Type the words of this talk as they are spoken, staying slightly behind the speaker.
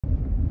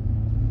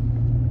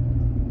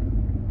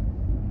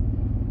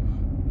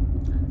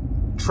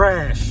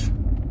Trash.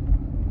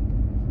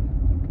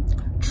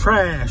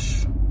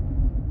 Trash.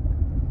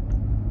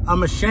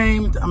 I'm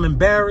ashamed. I'm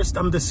embarrassed.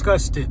 I'm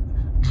disgusted.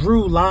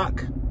 Drew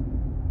Lock.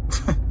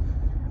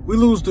 We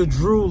lose to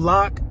Drew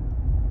Lock.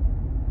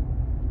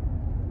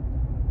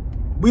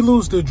 We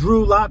lose to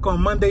Drew Lock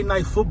on Monday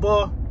Night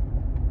Football.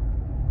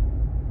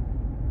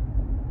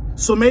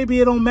 So maybe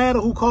it don't matter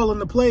who calling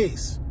the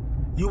plays.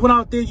 You went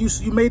out there,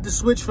 you made the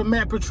switch for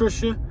Matt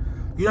Patricia.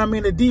 You know what I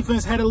mean? The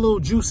defense had a little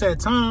juice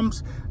at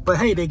times. But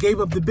hey, they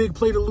gave up the big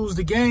play to lose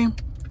the game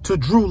to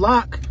Drew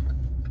Lock.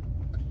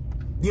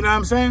 You know what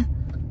I'm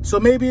saying? So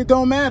maybe it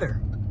don't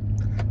matter.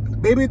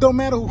 Maybe it don't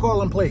matter who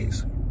calling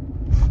plays.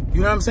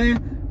 You know what I'm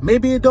saying?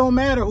 Maybe it don't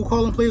matter who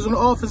calling plays on the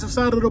offensive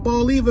side of the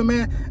ball either,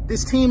 man.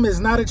 This team is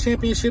not a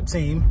championship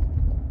team.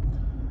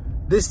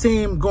 This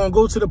team going to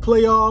go to the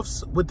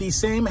playoffs with these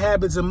same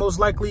habits and most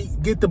likely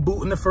get the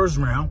boot in the first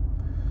round.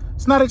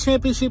 It's not a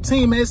championship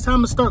team, man. It's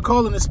time to start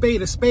calling a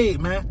spade,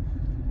 man.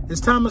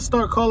 It's time to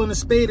start calling a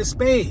spade.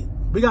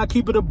 We got to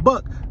keep it a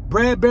buck.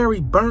 Bradbury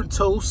burnt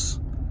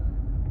toast.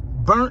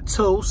 Burnt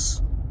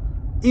toast.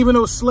 Even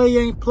though Slay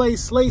ain't played,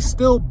 Slay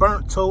still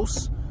burnt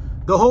toast.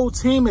 The whole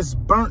team is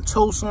burnt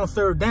toast on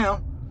third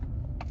down.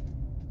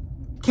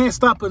 Can't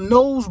stop a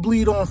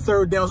nosebleed on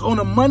third downs, on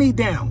a money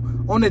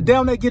down, on the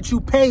down that gets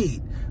you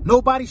paid.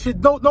 Nobody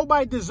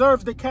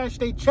deserves to cash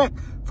their check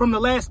from the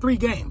last 3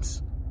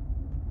 games.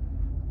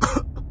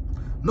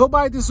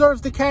 Nobody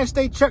deserves to cash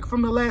their check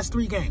from the last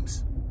 3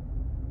 games.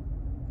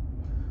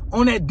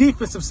 On that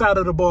defensive side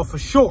of the ball, for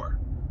sure.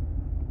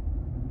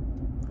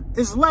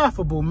 It's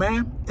laughable,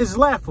 man. It's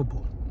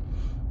laughable.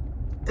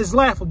 It's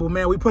laughable,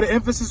 man. We put an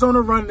emphasis on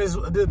the run this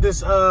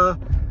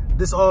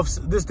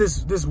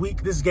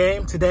week, this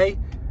game today.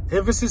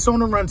 Emphasis on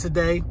the run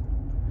today.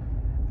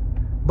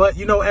 But,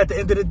 you know, at the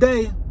end of the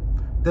day,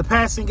 the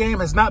passing game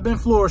has not been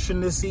flourishing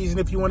this season,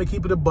 if you want to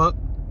keep it a buck.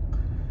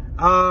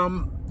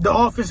 The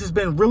offense has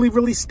been really,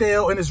 really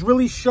stale, and it's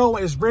really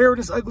showing. It's rearing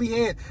its ugly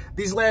head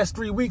these last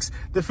 3 weeks.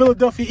 The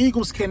Philadelphia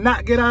Eagles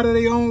cannot get out of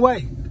their own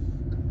way.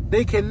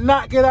 They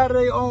cannot get out of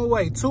their own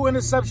way. 2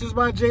 interceptions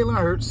by Jalen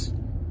Hurts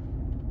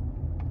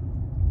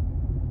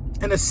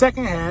in the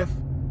second half.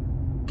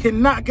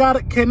 Cannot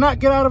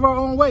get out of our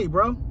own way,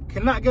 bro.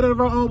 Cannot get out of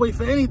our own way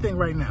for anything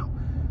right now.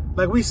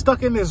 Like, we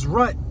stuck in this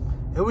rut,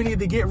 and we need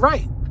to get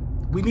right.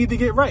 We need to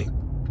get right.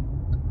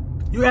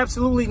 You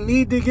absolutely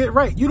need to get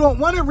right. You don't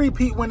want to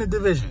repeat win the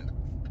division.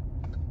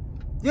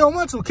 You don't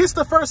want to. Kiss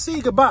the first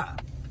seed goodbye.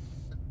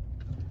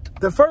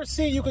 The first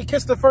seed, you can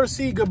kiss the first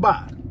seed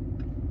goodbye.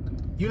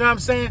 You know what I'm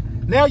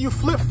saying? Now you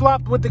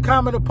flip-flopped with the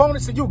common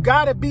opponents, and you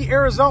got to beat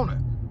Arizona.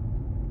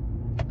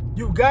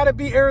 You got to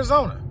beat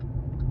Arizona.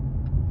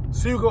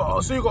 So you go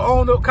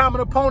own the common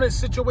opponent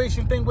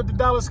situation thing with the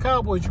Dallas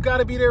Cowboys. You got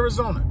to beat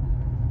Arizona.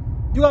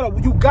 You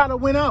gotta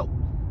win out.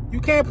 You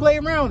can't play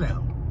around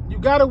now. You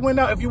got to win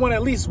out if you want to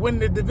at least win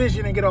the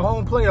division and get a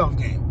home playoff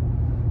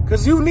game.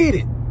 Because you need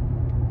it.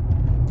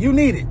 You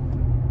need it.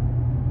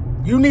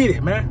 You need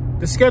it, man.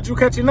 The schedule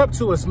catching up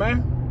to us,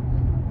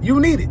 man. You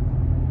need it.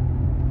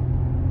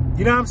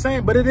 You know what I'm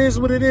saying? But it is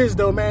what it is,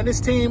 though, man.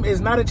 This team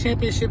is not a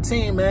championship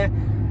team,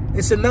 man.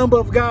 It's a number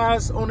of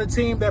guys on the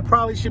team that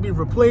probably should be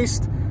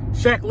replaced.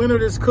 Shaq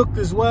Leonard is cooked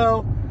as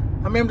well.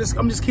 I mean,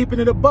 I'm just keeping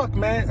it a buck,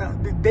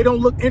 man. They don't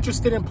look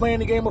interested in playing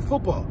the game of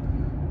football.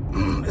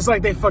 It's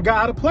like they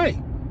forgot how to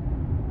play.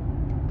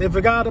 They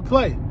forgot how to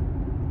play.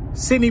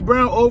 Sidney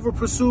Brown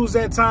over-pursues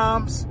at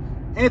times.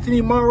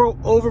 Anthony Morrow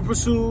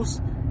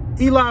over-pursues.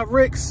 Eli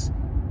Ricks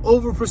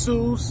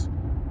over-pursues.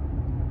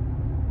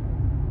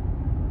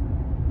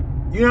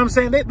 You know what I'm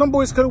saying? Them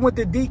boys could have went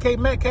to DK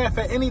Metcalf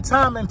at any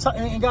time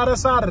and got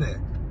us out of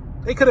there.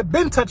 They could have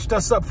been touched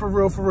us up for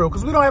real,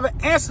 because we don't have an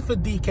answer for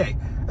DK,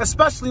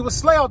 especially with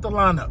Slay out the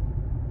lineup.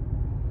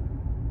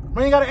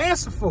 We ain't got an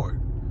answer for it.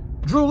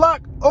 Drew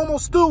Lock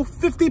almost threw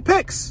 50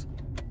 picks.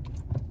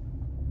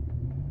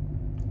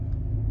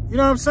 You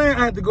know what I'm saying?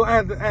 I had to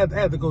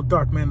go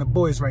dark, man. The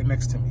boys right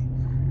next to me.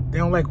 They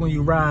don't like when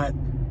you ride.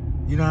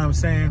 You know what I'm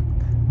saying?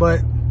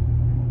 But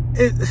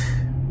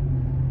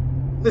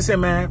listen,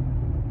 man.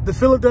 The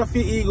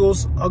Philadelphia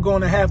Eagles are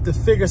going to have to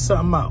figure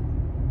something out.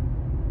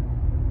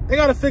 They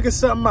got to figure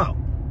something out.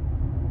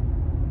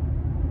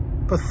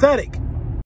 Pathetic.